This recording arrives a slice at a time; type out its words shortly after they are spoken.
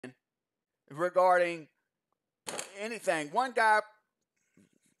regarding anything. One guy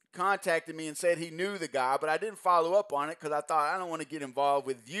contacted me and said he knew the guy, but I didn't follow up on it because I thought I don't want to get involved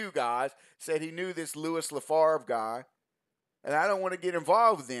with you guys. Said he knew this Louis Lafavre guy, and I don't want to get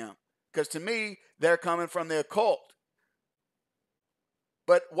involved with them because to me they're coming from the occult.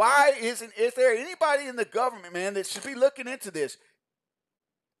 But why is there anybody in the government, man, that should be looking into this?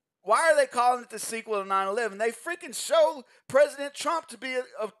 Why are they calling it the sequel to 9/11? They freaking showed President Trump to be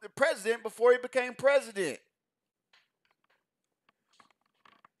a president before he became president.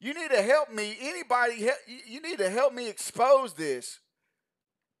 You need to help me. Anybody, you need to help me expose this.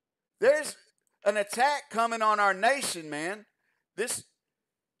 There's an attack coming on our nation, man. The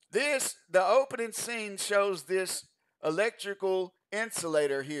opening scene shows this electrical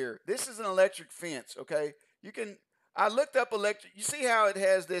insulator here. This is an electric fence, okay? I looked up electric. You see how it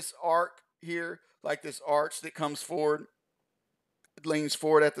has this arc here, like this arch that comes forward, it leans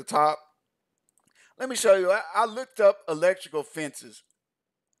forward at the top. Let me show you. I looked up electrical fences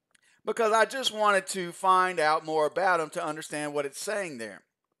because I just wanted to find out more about them to understand what it's saying there.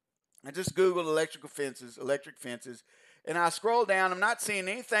 I just Googled electric fences, and I scroll down. I'm not seeing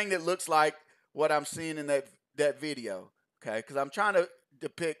anything that looks like what I'm seeing in that video, okay? Because I'm trying to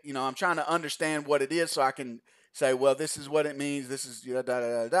depict, I'm trying to understand what it is so I can say, well, this is what it means. This is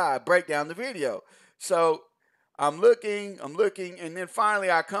I break down the video. So I'm looking, and then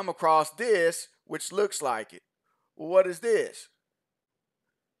finally I come across this, which looks like it. Well, what is this?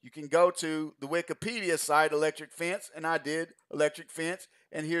 You can go to the Wikipedia site, electric fence, and I did electric fence,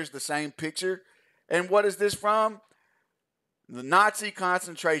 and here's the same picture. And what is this from? The Nazi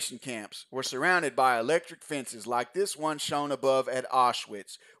concentration camps were surrounded by electric fences like this one shown above at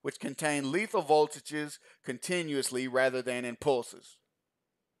Auschwitz, which contained lethal voltages continuously rather than in pulses.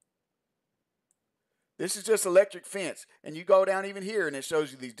 This is just electric fence. And you go down even here, and it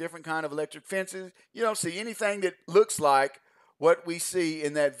shows you these different kind of electric fences. You don't see anything that looks like what we see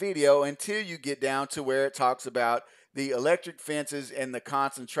in that video until you get down to where it talks about the electric fences and the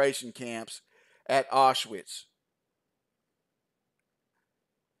concentration camps at Auschwitz.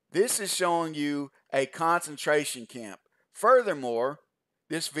 This is showing you a concentration camp. Furthermore,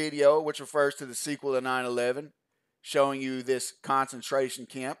 this video, which refers to the sequel to 9/11, showing you this concentration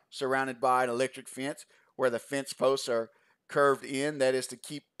camp surrounded by an electric fence where the fence posts are curved in, that is to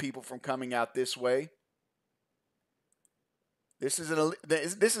keep people from coming out this way. This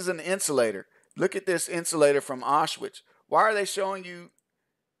is an insulator. Look at this insulator from Auschwitz. Why are they showing you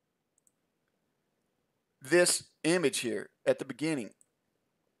this image here at the beginning?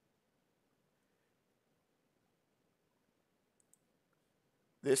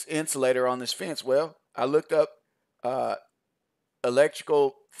 This insulator on this fence. Well, I looked up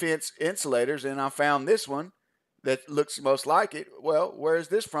electrical fence insulators, and I found this one that looks most like it. Well, where is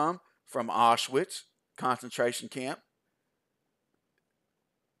this from? From Auschwitz concentration camp.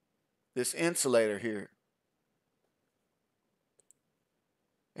 This insulator here.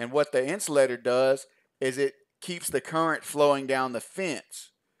 And what the insulator does is it keeps the current flowing down the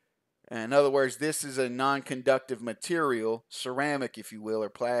fence. In other words, this is a non-conductive material, ceramic, if you will, or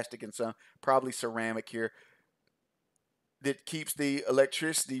plastic, and some probably ceramic here, that keeps the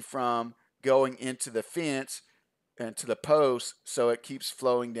electricity from going into the fence and to the post, so it keeps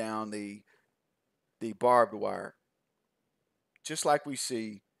flowing down the barbed wire, just like we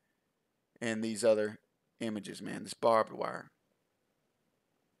see in these other images, man. This barbed wire.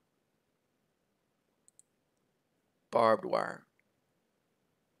 Barbed wire.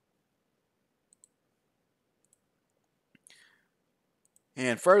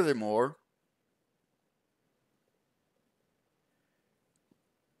 And furthermore,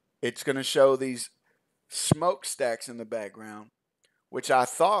 it's going to show these smokestacks in the background, which I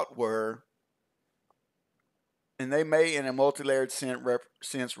thought were, and they may in a multi-layered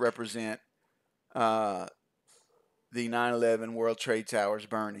sense represent the 9/11 World Trade Towers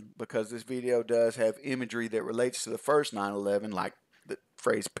burning, because this video does have imagery that relates to the first 9/11, like the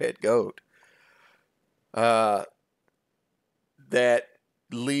phrase pet goat, that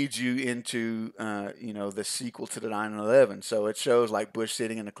leads you into the sequel to the 9/11. So it shows like Bush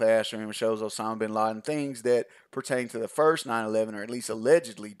sitting in the classroom, it shows Osama bin Laden, things that pertain to the first 9/11, or at least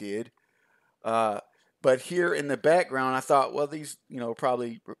allegedly did. But here in the background, I thought, well, these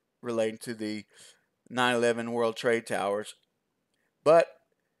probably relating to the 9/11 World Trade Towers. But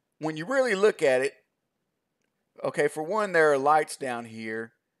when you really look at it, okay, for one, there are lights down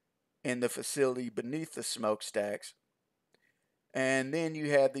here in the facility beneath the smokestacks. And then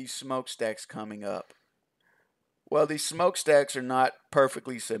you have these smokestacks coming up. Well, these smokestacks are not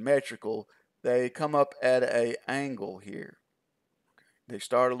perfectly symmetrical. They come up at an angle here. They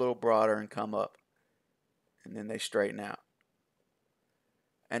start a little broader and come up, and then they straighten out.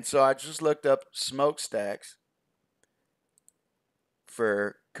 And so I just looked up smokestacks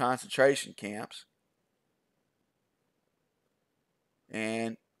for concentration camps,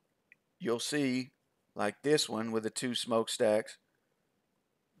 and you'll see, like this one with the two smokestacks,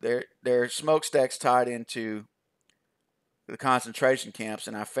 there are smokestacks tied into the concentration camps,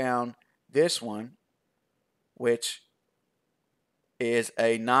 and I found this one, which is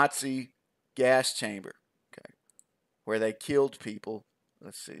a Nazi gas chamber, okay, where they killed people.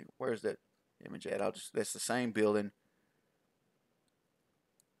 Let's see, where's that image at? That's the same building.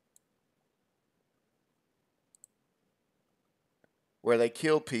 Where they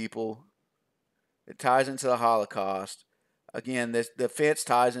killed people. It ties into the Holocaust. Again, the fence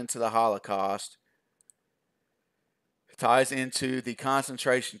ties into the Holocaust. It ties into the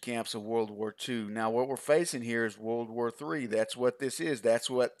concentration camps of World War II. Now, what we're facing here is World War III. That's what this is. That's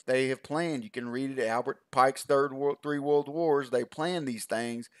what they have planned. You can read it. Albert Pike's three World Wars. They planned these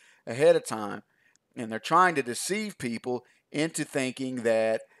things ahead of time. And they're trying to deceive people into thinking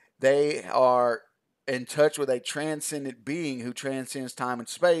that they are in touch with a transcendent being who transcends time and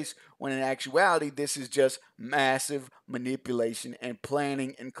space, when in actuality, this is just massive manipulation and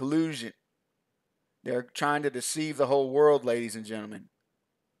planning and collusion. They're trying to deceive the whole world, ladies and gentlemen.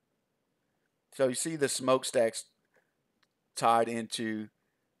 So you see the smokestacks tied into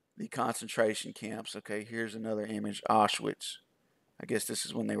the concentration camps. Okay, here's another image, Auschwitz. I guess this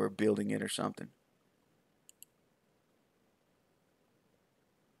is when they were building it or something.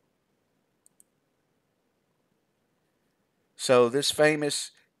 So this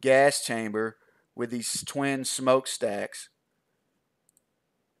famous gas chamber with these twin smokestacks.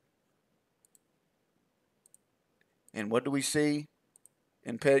 And what do we see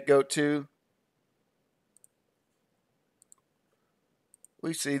in ipg2 2?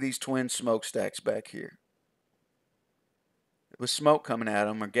 We see these twin smokestacks back here, with smoke coming out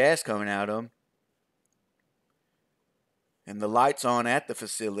of them or gas coming out of them. And the lights on at the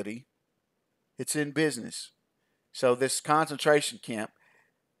facility. It's in business. So this concentration camp,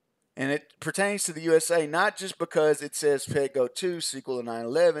 and it pertains to the USA, not just because it says ipg2, sequel to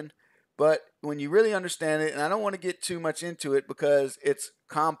 9/11, but when you really understand it, and I don't want to get too much into it because it's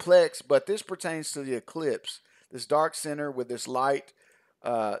complex, but this pertains to the eclipse, this dark center with this light,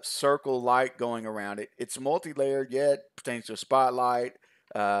 circle light going around it. It's multi-layered, yet pertains to a spotlight,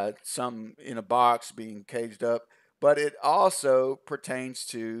 some in a box being caged up, but it also pertains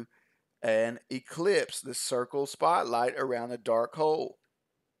to an eclipse, the circle spotlight around a dark hole.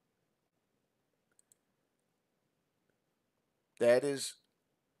 That is,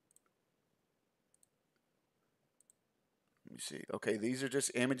 let me see. Okay, these are just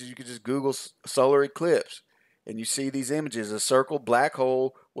images. You can just Google solar eclipse, and you see these images, a circle black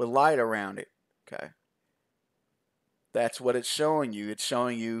hole with light around it. Okay, that's what it's showing you. It's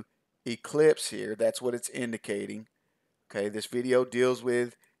showing you eclipse here. That's what it's indicating. Okay, this video deals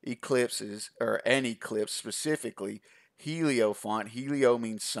with eclipses, or an eclipse specifically. Helio font. Helio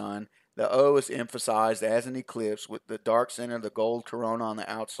means sun. The O is emphasized as an eclipse with the dark center, the gold corona on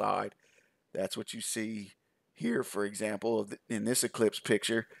the outside. That's what you see here, for example, in this eclipse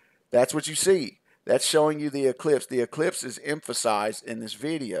picture. That's what you see. That's showing you the eclipse. The eclipse is emphasized in this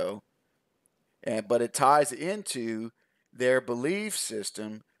video, but it ties into their belief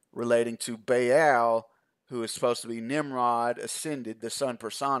system relating to Baal, who is supposed to be Nimrod ascended, the sun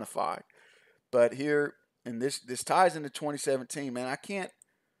personified. But here, and this ties into 2017, man.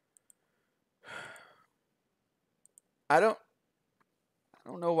 I don't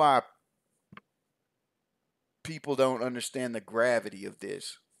know why people don't understand the gravity of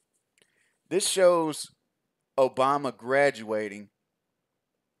this. This shows Obama graduating.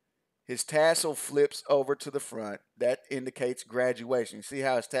 His tassel flips over to the front. That indicates graduation. See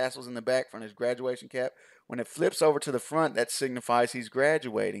how his tassel's in the back from his graduation cap? When it flips over to the front, that signifies he's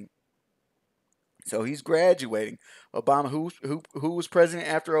graduating. So he's graduating. Obama, who was president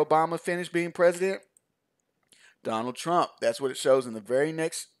after Obama finished being president? Donald Trump. That's what it shows in the very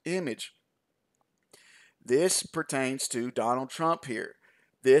next image. This pertains to Donald Trump here.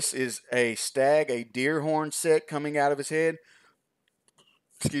 This is a stag, a deer horn set coming out of his head.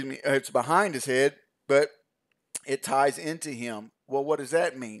 Excuse me, it's behind his head, but it ties into him. Well, what does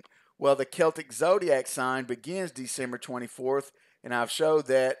that mean? Well, the Celtic zodiac sign begins December 24th, and I've showed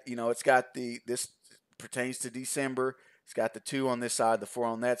that, it's got this pertains to December. It's got the 2 on this side, the 4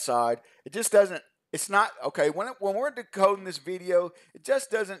 on that side. It just doesn't It's not okay when we're decoding this video. It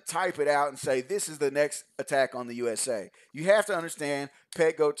just doesn't type it out and say this is the next attack on the USA. You have to understand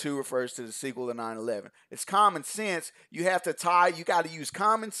ipg2 refers to the sequel to 9/11. It's common sense. You have to tie. You got to use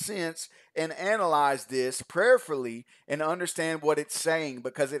common sense and analyze this prayerfully and understand what it's saying,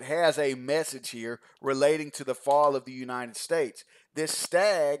 because it has a message here relating to the fall of the United States. This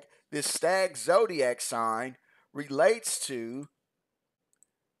stag zodiac sign relates to.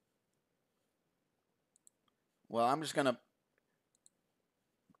 Well, I'm just going to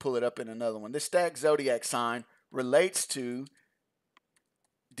pull it up in another one. This stag zodiac sign relates to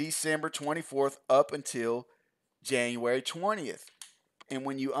December 24th up until January 20th. And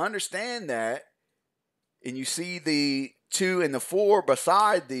when you understand that, and you see the 2 and the 4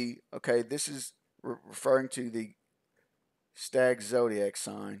 beside the, okay, this is referring to the stag zodiac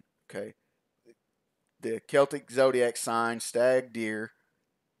sign, okay? The Celtic zodiac sign, stag, deer,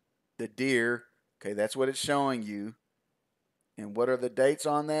 the deer, okay, that's what it's showing you. And what are the dates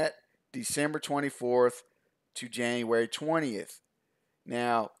on that? December 24th to January 20th.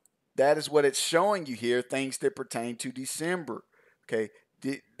 Now, that is what it's showing you here, things that pertain to December. Okay.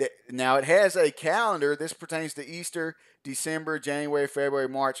 Now, it has a calendar. This pertains to Easter, December, January, February,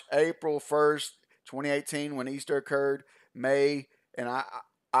 March, April 1st, 2018, when Easter occurred, May. And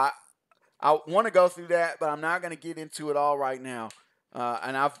I want to go through that, but I'm not going to get into it all right now.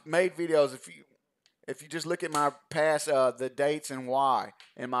 And I've made videos. If you just look at my past, the dates and why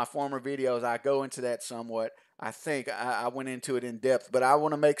in my former videos, I go into that somewhat. I think I went into it in depth, but I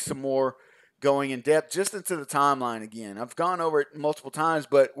want to make some more going in depth just into the timeline again. I've gone over it multiple times,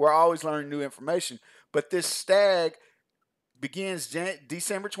 but we're always learning new information. But this stag begins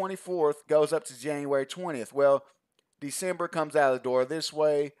December 24th, goes up to January 20th. Well, December comes out of the door this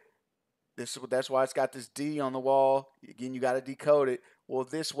way. That's why it's got this D on the wall. Again, you got to decode it. Well,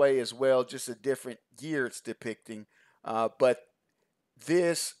 this way as well, just a different year it's depicting. But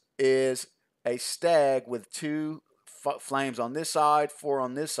this is a stag with 2 flames on this side, 4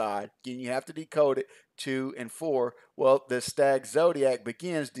 on this side. Again, you have to decode it, 2 and 4. Well, the stag zodiac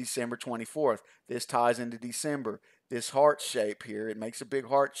begins December 24th. This ties into December. This heart shape here, it makes a big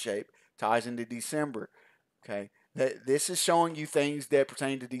heart shape, ties into December. Okay, this is showing you things that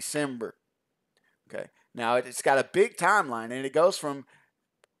pertain to December. Okay, now it's got a big timeline, and it goes from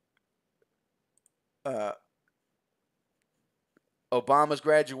Obama's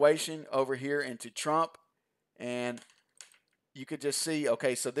graduation over here into Trump, and you could just see,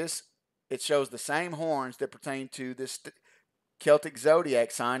 okay, so it shows the same horns that pertain to this Celtic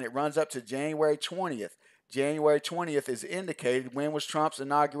zodiac sign. It runs up to January 20th. January 20th is indicated. When was Trump's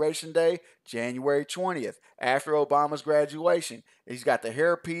inauguration day? January 20th, after Obama's graduation. He's got the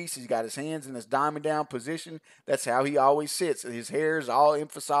hairpiece. He's got his hands in this diamond down position. That's how he always sits. His hair is all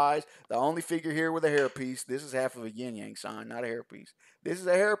emphasized. The only figure here with a hairpiece. This is half of a yin yang sign, not a hairpiece. This is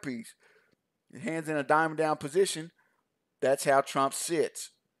a hairpiece. Hands in a diamond down position. That's how Trump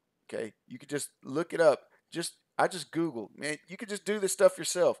sits. Okay, you could just look it up. I just Googled, man. You could just do this stuff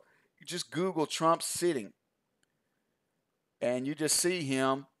yourself. You just Google Trump sitting, and you just see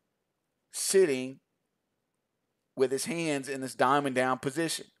him sitting with his hands in this diamond down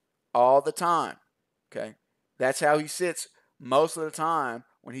position all the time. Okay, that's how he sits most of the time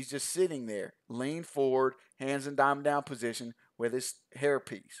when he's just sitting there, lean forward, hands in diamond down position with his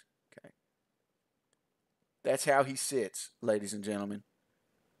hairpiece. Okay, that's how he sits, ladies and gentlemen.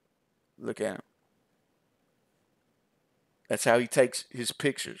 Look at him. That's how he takes his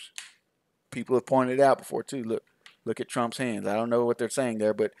pictures. People have pointed it out before too. Look at Trump's hands. I don't know what they're saying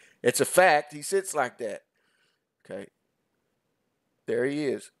there, but it's a fact. He sits like that. Okay. There he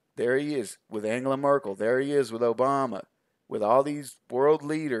is. There he is with Angela Merkel. There he is with Obama. With all these world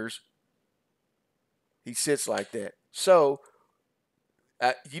leaders, he sits like that. So,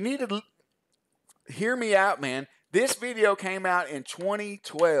 you need to hear me out, man. This video came out in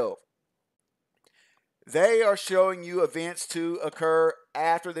 2012. They are showing you events to occur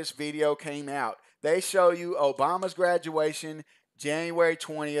after this video came out. They show you Obama's graduation, January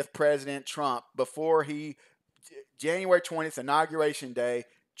 20th, President Trump, January 20th, Inauguration Day,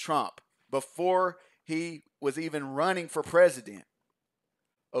 Trump, before he was even running for president.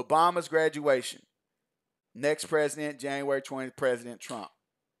 Obama's graduation, next president, January 20th, President Trump.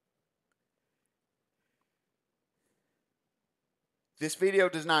 This video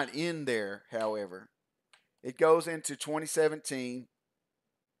does not end there, however. It goes into 2017.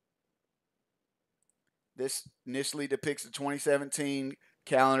 This initially depicts the 2017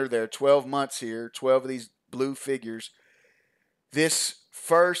 calendar. There are 12 months here, 12 of these blue figures. This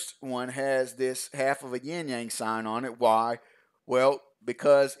first one has this half of a yin-yang sign on it. Why? Well,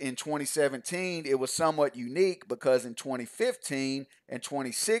 because in 2017 it was somewhat unique, because in 2015 and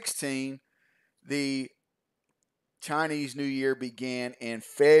 2016 the Chinese New Year began in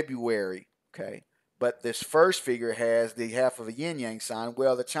February. Okay. But this first figure has the half of a yin yang sign.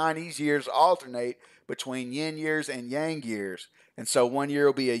 Well, the Chinese years alternate between yin years and yang years. And so one year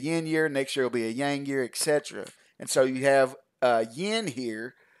will be a yin year, next year will be a yang year, etc. And so you have yin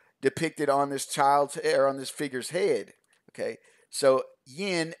here depicted on this child's, or on this figure's head. Okay. So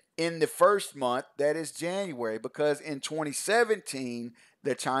yin in the first month, that is January, because in 2017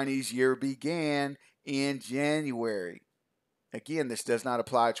 the Chinese year began in January. Again, this does not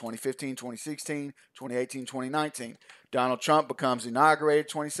apply 2015, 2016, 2018, 2019. Donald Trump becomes inaugurated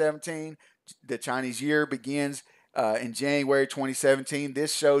 2017. The Chinese year begins in January 2017.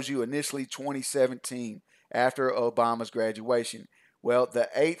 This shows you initially 2017, after Obama's graduation. Well, the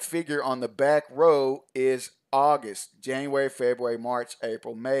eighth figure on the back row is August. January, February, March,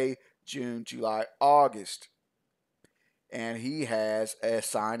 April, May, June, July, August. And he has a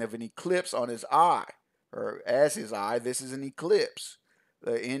sign of an eclipse on his eye, or as his eye. This is an eclipse,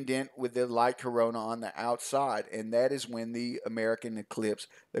 the indent with the light corona on the outside. And that is when the American eclipse,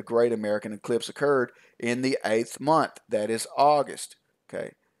 the Great American Eclipse, occurred in the 8th month. That is August.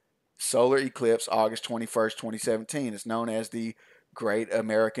 Okay. Solar eclipse, August 21st, 2017. It's known as the Great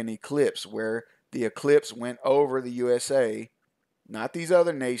American Eclipse, where the eclipse went over the USA, not these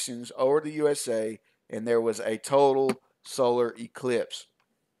other nations, over the USA, and there was a total solar eclipse.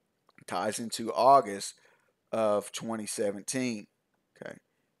 Ties into August of 2017. Okay.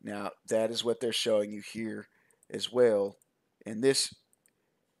 Now, that is what they're showing you here as well. And this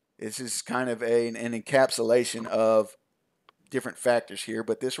is kind of an encapsulation of different factors here,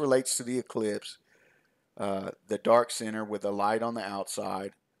 but this relates to the eclipse. The dark center with the light on the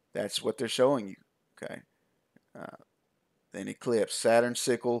outside. That's what they're showing you. Okay. An eclipse. Saturn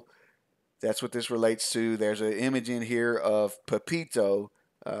sickle. That's what this relates to. There's an image in here of Pepito,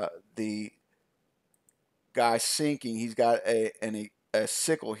 the guy sinking. He's got a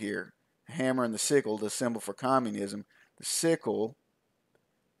sickle here, a hammer and the sickle, the symbol for communism. The sickle,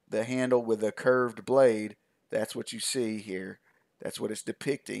 the handle with a curved blade, that's what you see here. That's what it's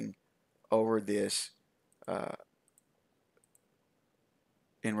depicting over this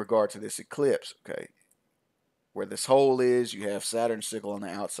in regard to this eclipse. Okay. Where this hole is, you have Saturn sickle on the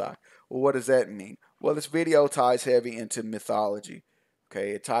outside. Well, what does that mean? Well, this video ties heavy into mythology.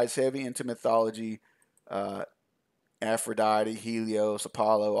 Okay, it ties heavy into mythology. Aphrodite, Helios,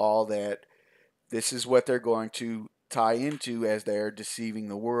 Apollo, all that. This is what they're going to tie into as they're deceiving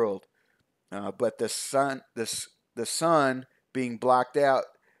the world. But the sun being blocked out,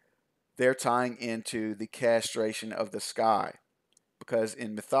 they're tying into the castration of the sky. Because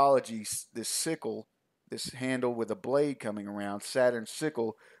in mythology, this sickle, this handle with a blade coming around, Saturn's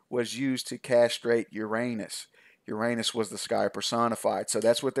sickle, was used to castrate Uranus. Uranus was the sky personified. So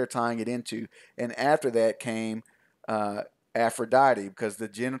that's what they're tying it into. And after that came Aphrodite, because the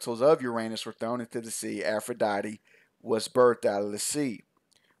genitals of Uranus were thrown into the sea. Aphrodite was birthed out of the sea.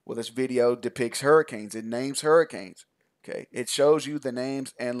 Well, this video depicts hurricanes. It names hurricanes. Okay, it shows you the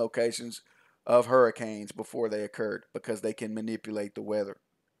names and locations of hurricanes before they occurred, because they can manipulate the weather.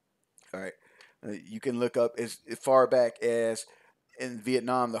 All right. You can look up as far back as in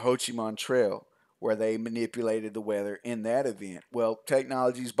Vietnam, the Ho Chi Minh Trail, where they manipulated the weather in that event. Well,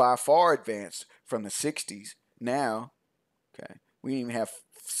 technology is by far advanced from the 60s. Now, okay, we didn't even have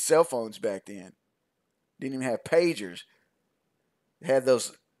cell phones back then. Didn't even have pagers. Had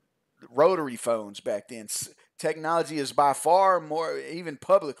those rotary phones back then. Technology is by far more, even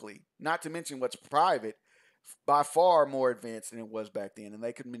publicly, not to mention what's private, by far more advanced than it was back then. And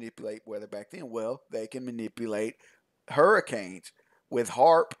they could manipulate weather back then. Well, they can manipulate hurricanes with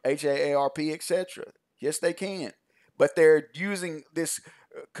HAARP, HAARP, etc. Yes, they can. But they're using this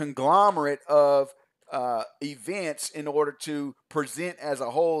conglomerate of events in order to present as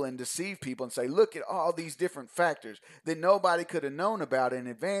a whole and deceive people and say, look at all these different factors that nobody could have known about in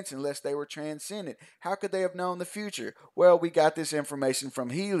advance unless they were transcendent. How could they have known the future? Well, we got this information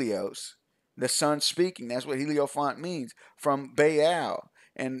from Helios, the sun speaking. That's what Heliophant means, from Baal.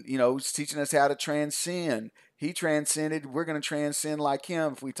 And, it's teaching us how to transcend. He transcended. We're going to transcend like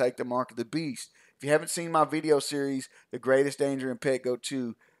him if we take the mark of the beast. If you haven't seen my video series, The Greatest Danger in Pet Go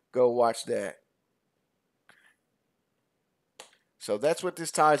 2, go watch that. So that's what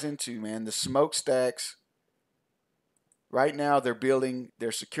this ties into, man. The smokestacks. Right now they're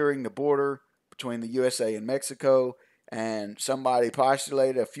securing the border between the USA and Mexico. And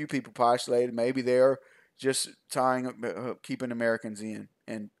a few people postulated, maybe they're just keeping Americans in.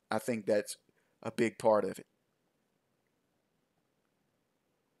 And I think that's a big part of it.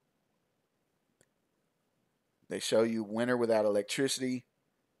 They show you winter without electricity.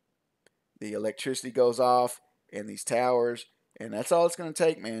 The electricity goes off in these towers, and that's all it's going to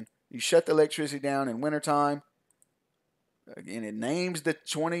take, man. You shut the electricity down in wintertime. Again, it names the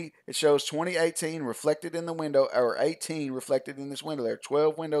 20, it shows 2018 reflected in the window, or 18 reflected in this window. There are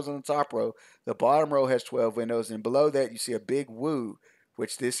 12 windows on the top row. The bottom row has 12 windows, and below that you see a big Wu,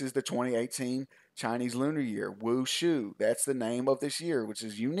 which this is the 2018 Chinese Lunar Year. Wu Shu. That's the name of this year, which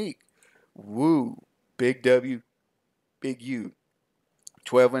is unique. Wu, big W, big U.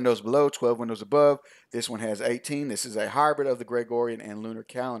 12 windows below, 12 windows above. This one has 18. This is a hybrid of the Gregorian and lunar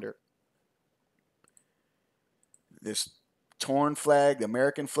calendar. This torn flag, the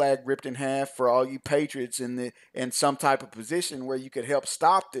American flag ripped in half for all you patriots in some type of position where you could help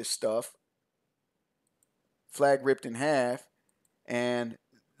stop this stuff. Flag ripped in half, and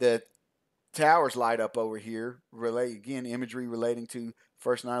the towers light up over here. Again, imagery relating to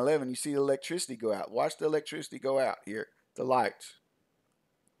first 9/11. You see the electricity go out. Watch the electricity go out here. The lights.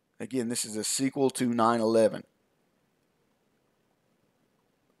 Again, this is a sequel to 9/11.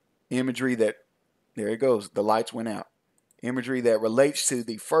 Imagery that, there it goes, the lights went out. Imagery that relates to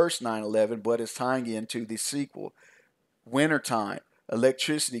the first 9/11, but is tying into the sequel. Wintertime,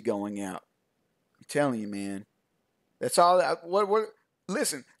 electricity going out. I'm telling you, man. That's all.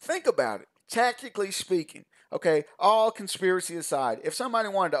 Listen, think about it. Tactically speaking, okay, all conspiracy aside, if somebody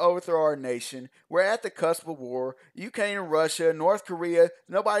wanted to overthrow our nation, we're at the cusp of war. Ukraine and Russia, North Korea,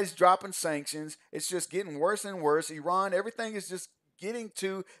 nobody's dropping sanctions. It's just getting worse and worse. Iran, everything is just getting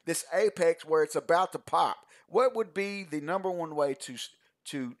to this apex where it's about to pop. What would be the number one way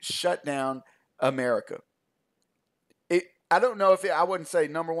to shut down America? I don't know if I wouldn't say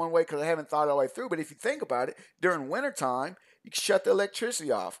number one way because I haven't thought it all the way through, but if you think about it, during wintertime, you shut the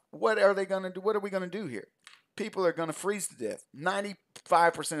electricity off. What are they going to do? What are we going to do here? People are going to freeze to death. 95%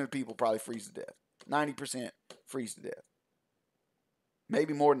 of the people probably freeze to death. 90% freeze to death.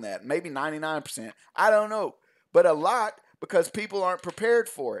 Maybe more than that. Maybe 99%. I don't know. But a lot, because people aren't prepared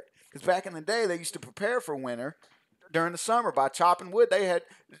for it. Because back in the day, they used to prepare for winter during the summer by chopping wood. They had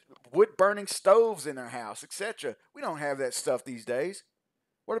wood-burning stoves in their house, etc. We don't have that stuff these days.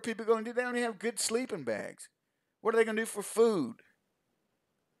 What are people going to do? They don't even have good sleeping bags. What are they going to do for food?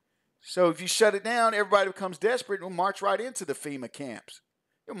 So if you shut it down, everybody becomes desperate and will march right into the FEMA camps.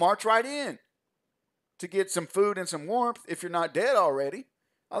 They'll march right in to get some food and some warmth if you're not dead already.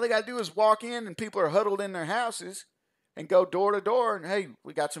 All they got to do is walk in and people are huddled in their houses and go door to door and, hey,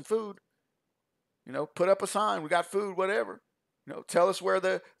 we got some food. You know, put up a sign, we got food, whatever. You know, tell us where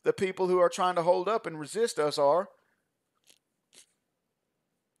the people who are trying to hold up and resist us are.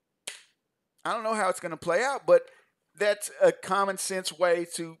 I don't know how it's going to play out, but that's a common sense way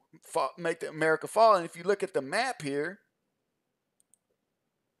to make America fall. And if you look at the map here,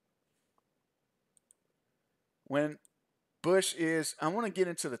 when Bush is, I want to get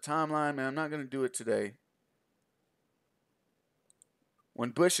into the timeline, man. I'm not going to do it today.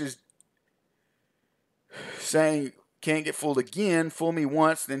 When Bush is saying, can't get fooled again, fool me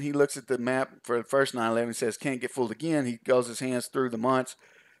once, then he looks at the map for the first 9/11 and says, can't get fooled again. He goes his hands through the months,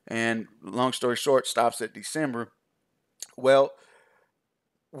 and long story short, stops at December. Well,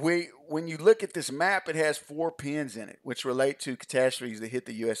 when you look at this map, it has 4 pins in it, which relate to catastrophes that hit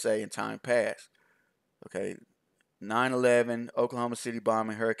the USA in time past. Okay, 9/11, Oklahoma City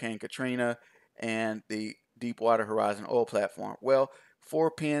bombing, Hurricane Katrina, and the Deepwater Horizon oil platform. Well,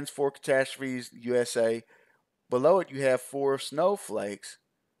 4 pins, 4 catastrophes, USA. Below it, you have 4 snowflakes.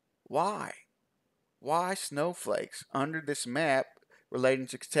 Why? Why snowflakes under this map relating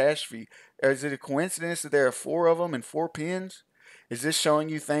to catastrophe? Is it a coincidence that there are 4 of them and 4 pins? Is this showing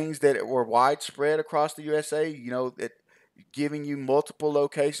you things that were widespread across the USA? You know, that giving you multiple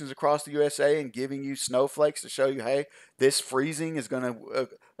locations across the USA and giving you snowflakes to show you, hey, this freezing is going to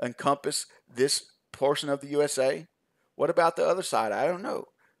encompass this portion of the USA? What about the other side? I don't know.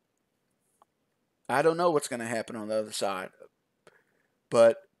 I don't know what's going to happen on the other side.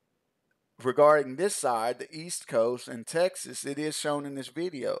 But regarding this side, the East Coast and Texas, it is shown in this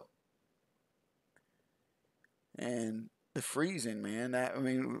video. And the freezing, man. I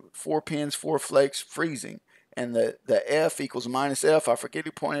mean, 4 pins, 4 flakes, freezing. And the F equals minus F. I forget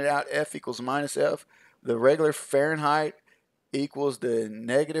who pointed out F equals minus F. The regular Fahrenheit equals the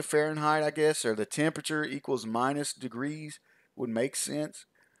negative Fahrenheit, I guess, or the temperature equals minus degrees would make sense.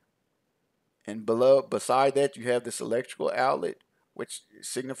 And beside that, you have this electrical outlet, which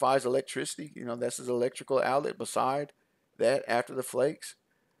signifies electricity. You know, this is electrical outlet beside that after the flakes.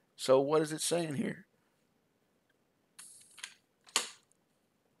 So what is it saying here?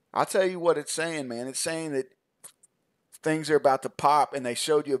 I'll tell you what it's saying, man. It's saying that things are about to pop, and they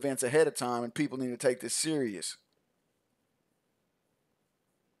showed you events ahead of time, and people need to take this serious.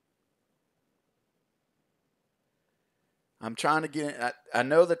 I'm trying to get. I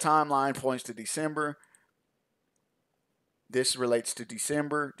know the timeline points to December. This relates to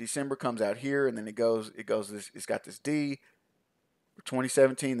December. December comes out here, and then it goes. It's got this D for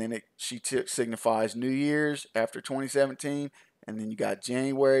 2017. Then signifies New Year's after 2017, and then you got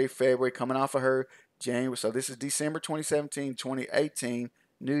January, February coming off of her. January. So this is December 2017, 2018,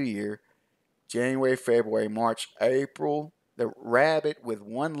 New Year. January, February, March, April. The rabbit with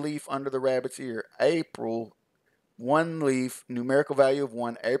one leaf under the rabbit's ear. April, one leaf, numerical value of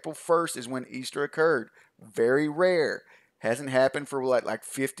 1. April 1st is when Easter occurred. Very rare. Hasn't happened for like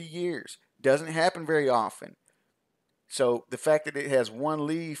 50 years. Doesn't happen very often. So the fact that it has one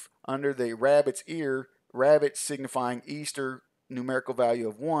leaf under the rabbit's ear, rabbit signifying Easter, numerical value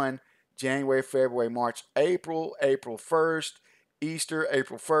of 1, January, February, March, April, April 1st, Easter,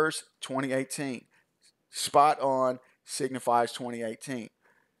 April 1st, 2018. Spot on, signifies 2018.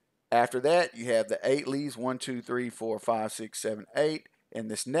 After that, you have the 8 leaves, 1, 2, 3, 4, 5, 6, 7, 8. And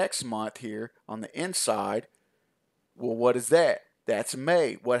this next month here on the inside, well, what is that? That's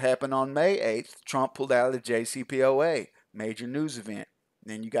May. What happened on May 8th? Trump pulled out of the JCPOA, major news event.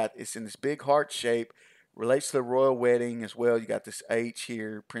 And then you got, it's in this big heart shape, relates to the royal wedding as well. You got this H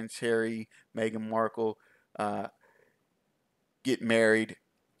here, Prince Harry, Meghan Markle get married.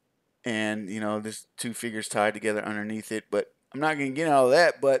 And, you know, there's two figures tied together underneath it. But I'm not going to get all of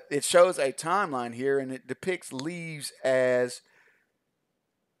that. But it shows a timeline here, and it depicts leaves as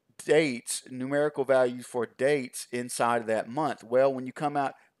dates, numerical values for dates inside of that month. Well, when you come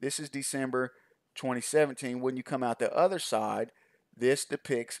out, this is December 2017. When you come out the other side, this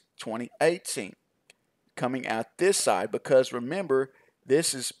depicts 2018 coming out this side, because remember,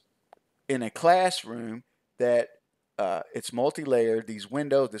 this is in a classroom that it's multi-layered. These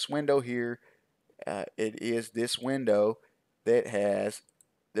windows, this window here, it is this window that has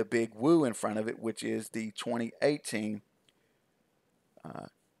the big woo in front of it, which is the 2018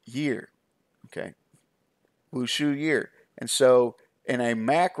 year, okay, wushu year. And so in a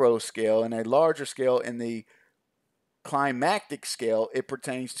macro scale, in a larger scale, in the climactic scale, it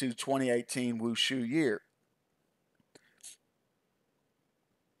pertains to 2018 wushu year.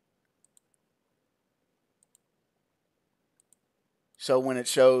 So when it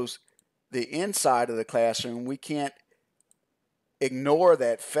shows the inside of the classroom, we can't ignore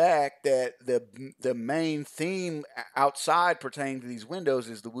that fact that the main theme outside pertaining to these windows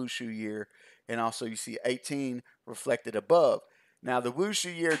is the wushu year, and also you see 18 reflected above. Now the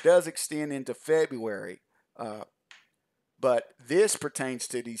wushu year does extend into February, but this pertains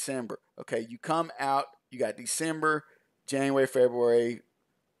to December. Okay, you come out, you got December, January, February,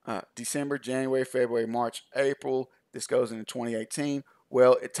 December, January, February, March, April. This goes into 2018.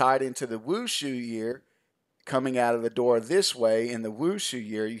 Well, it tied into the wushu year. Coming out of the door this way in the wushu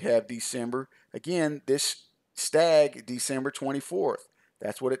year, you have December. Again, this stag, December 24th.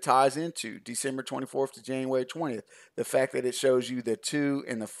 That's what it ties into, December 24th to January 20th. The fact that it shows you the 2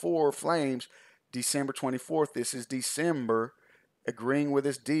 and the 4 flames, December 24th, this is December, agreeing with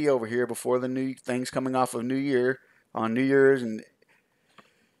this D over here before the new things coming off of New Year, on New Year's, and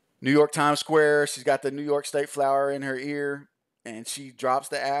New York Times Square. She's got the New York State flower in her ear. And she drops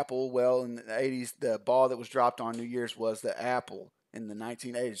the apple. Well, in the 80s, the ball that was dropped on New Year's was the apple. In the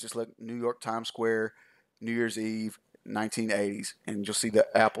 1980s, just look, New York Times Square, New Year's Eve, 1980s, and you'll see the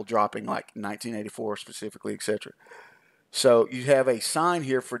apple dropping like 1984 specifically, etc. So you have a sign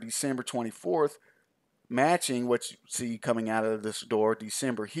here for December 24th, matching what you see coming out of this door,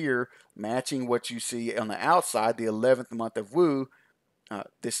 December here, matching what you see on the outside, the 11th month of Wu.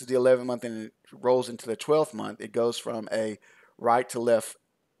 This is the 11th month, and it rolls into the 12th month. It goes from a right to left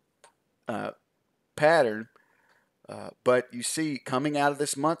pattern, but you see coming out of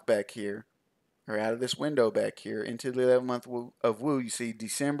this month back here, or out of this window back here into the 11th month of Wu, you see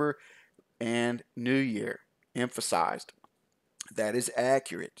December and New Year emphasized. That is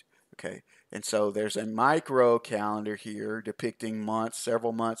accurate, okay? And so there's a micro calendar here depicting months,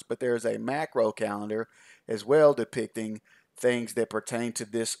 several months, but there's a macro calendar as well depicting things that pertain to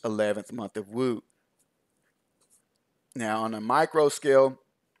this 11th month of Wu. Now, on a micro scale,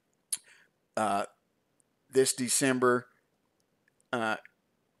 this December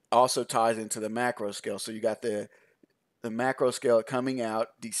also ties into the macro scale. So you got the macro scale coming out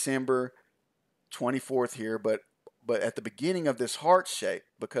December 24th here, but at the beginning of this heart shape,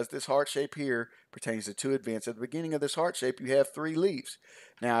 because this heart shape here pertains to 2 events, at the beginning of this heart shape, you have 3 leaves.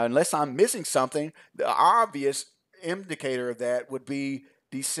 Now, unless I'm missing something, the obvious indicator of that would be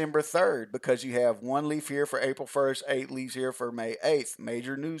December 3rd, because you have one leaf here for April 1st, 8 leaves here for May 8th.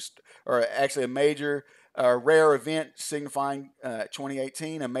 Major news, or actually a major rare event signifying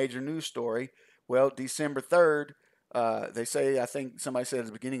 2018, a major news story. Well, December 3rd, they say, I think somebody said it's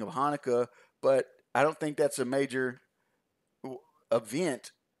the beginning of Hanukkah, but I don't think that's a major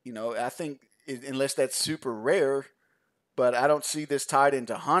event. I think unless that's super rare, but I don't see this tied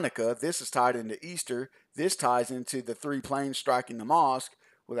into Hanukkah. This is tied into Easter. This ties into the 3 planes striking the mosque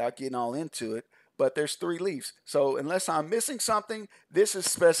without getting all into it. But there's 3 leaves. So unless I'm missing something, this is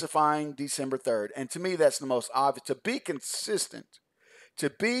specifying December 3rd. And to me, that's the most obvious. To be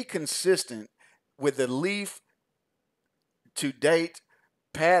consistent with the leaf to date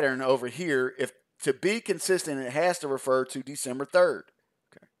pattern over here, if to be consistent, it has to refer to December 3rd.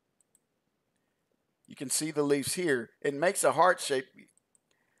 Okay. You can see the leaves here. It makes a heart shape.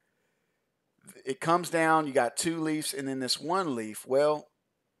 It comes down, you got 2 leaves and then this 1 leaf. Well,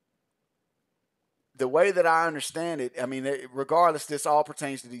 the way that I understand it, I mean, regardless, this all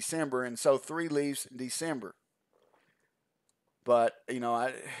pertains to December, and so 3 leaves in December. But,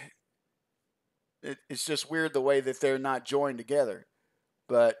 it's just weird the way that they're not joined together.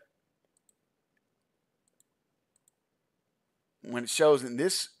 But when it shows in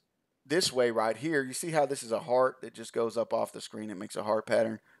this way right here, you see how this is a heart that just goes up off the screen. It makes a heart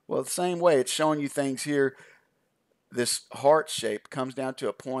pattern. Well, the same way, it's showing you things here. This heart shape comes down to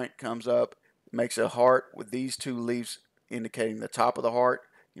a point, comes up, makes a heart with these 2 leaves indicating the top of the heart,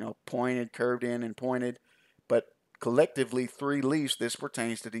 pointed, curved in, and pointed. But collectively, 3 leaves, this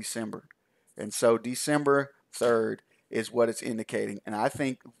pertains to December. And so December 3rd is what it's indicating. And I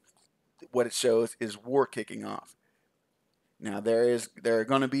think what it shows is war kicking off. Now, there are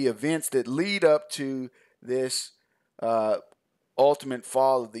going to be events that lead up to this ultimate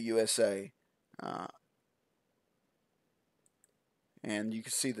fall of the USA. And you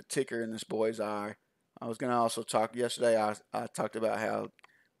can see the ticker in this boy's eye. I was going to also talk yesterday. I talked about how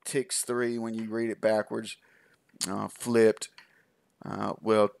ticks 3, when you read it backwards, flipped.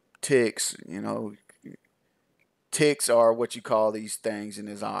 Well, ticks, ticks are what you call these things in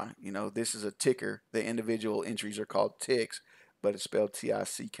his eye. This is a ticker. The individual entries are called ticks, but it's spelled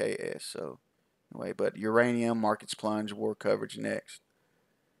Ticks. So anyway, but uranium, markets plunge, war coverage next.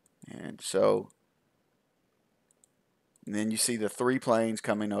 And so, and then you see the 3 planes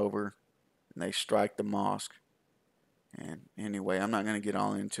coming over, and they strike the mosque. And anyway, I'm not going to get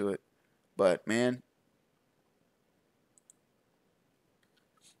all into it, but man,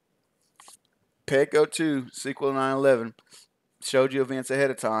 ipg2 sequel to 9/11 showed you events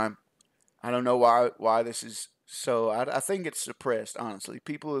ahead of time. I don't know why this is so. I think it's suppressed. Honestly,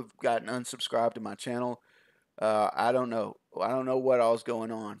 people have gotten unsubscribed to my channel. I don't know. I don't know what all's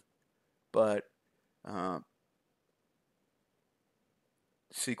going on, but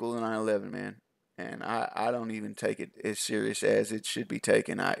sequel to 9/11, man. And I don't even take it as serious as it should be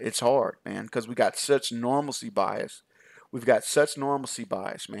taken. It's hard, man, because we got such normalcy bias. We've got such normalcy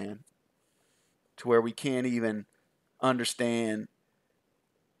bias, man, to where we can't even understand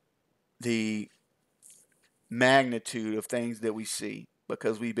the magnitude of things that we see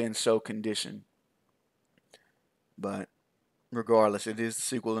because we've been so conditioned. But regardless, it is the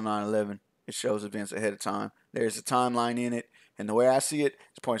sequel to 9/11. It shows events ahead of time. There's a timeline in it, and the way I see it,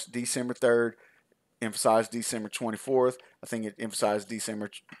 it points to December 3rd, emphasized December 24th. I think it emphasized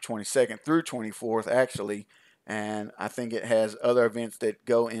December 22nd through 24th, actually. And I think it has other events that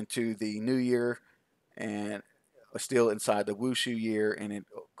go into the new year and are still inside the Wushu year, and it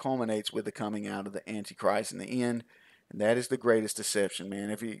culminates with the coming out of the Antichrist in the end. And that is the greatest deception, man.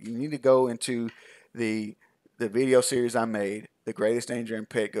 If you need to go into the video series I made, The Greatest Danger in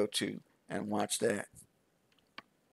ipg2, and watch that.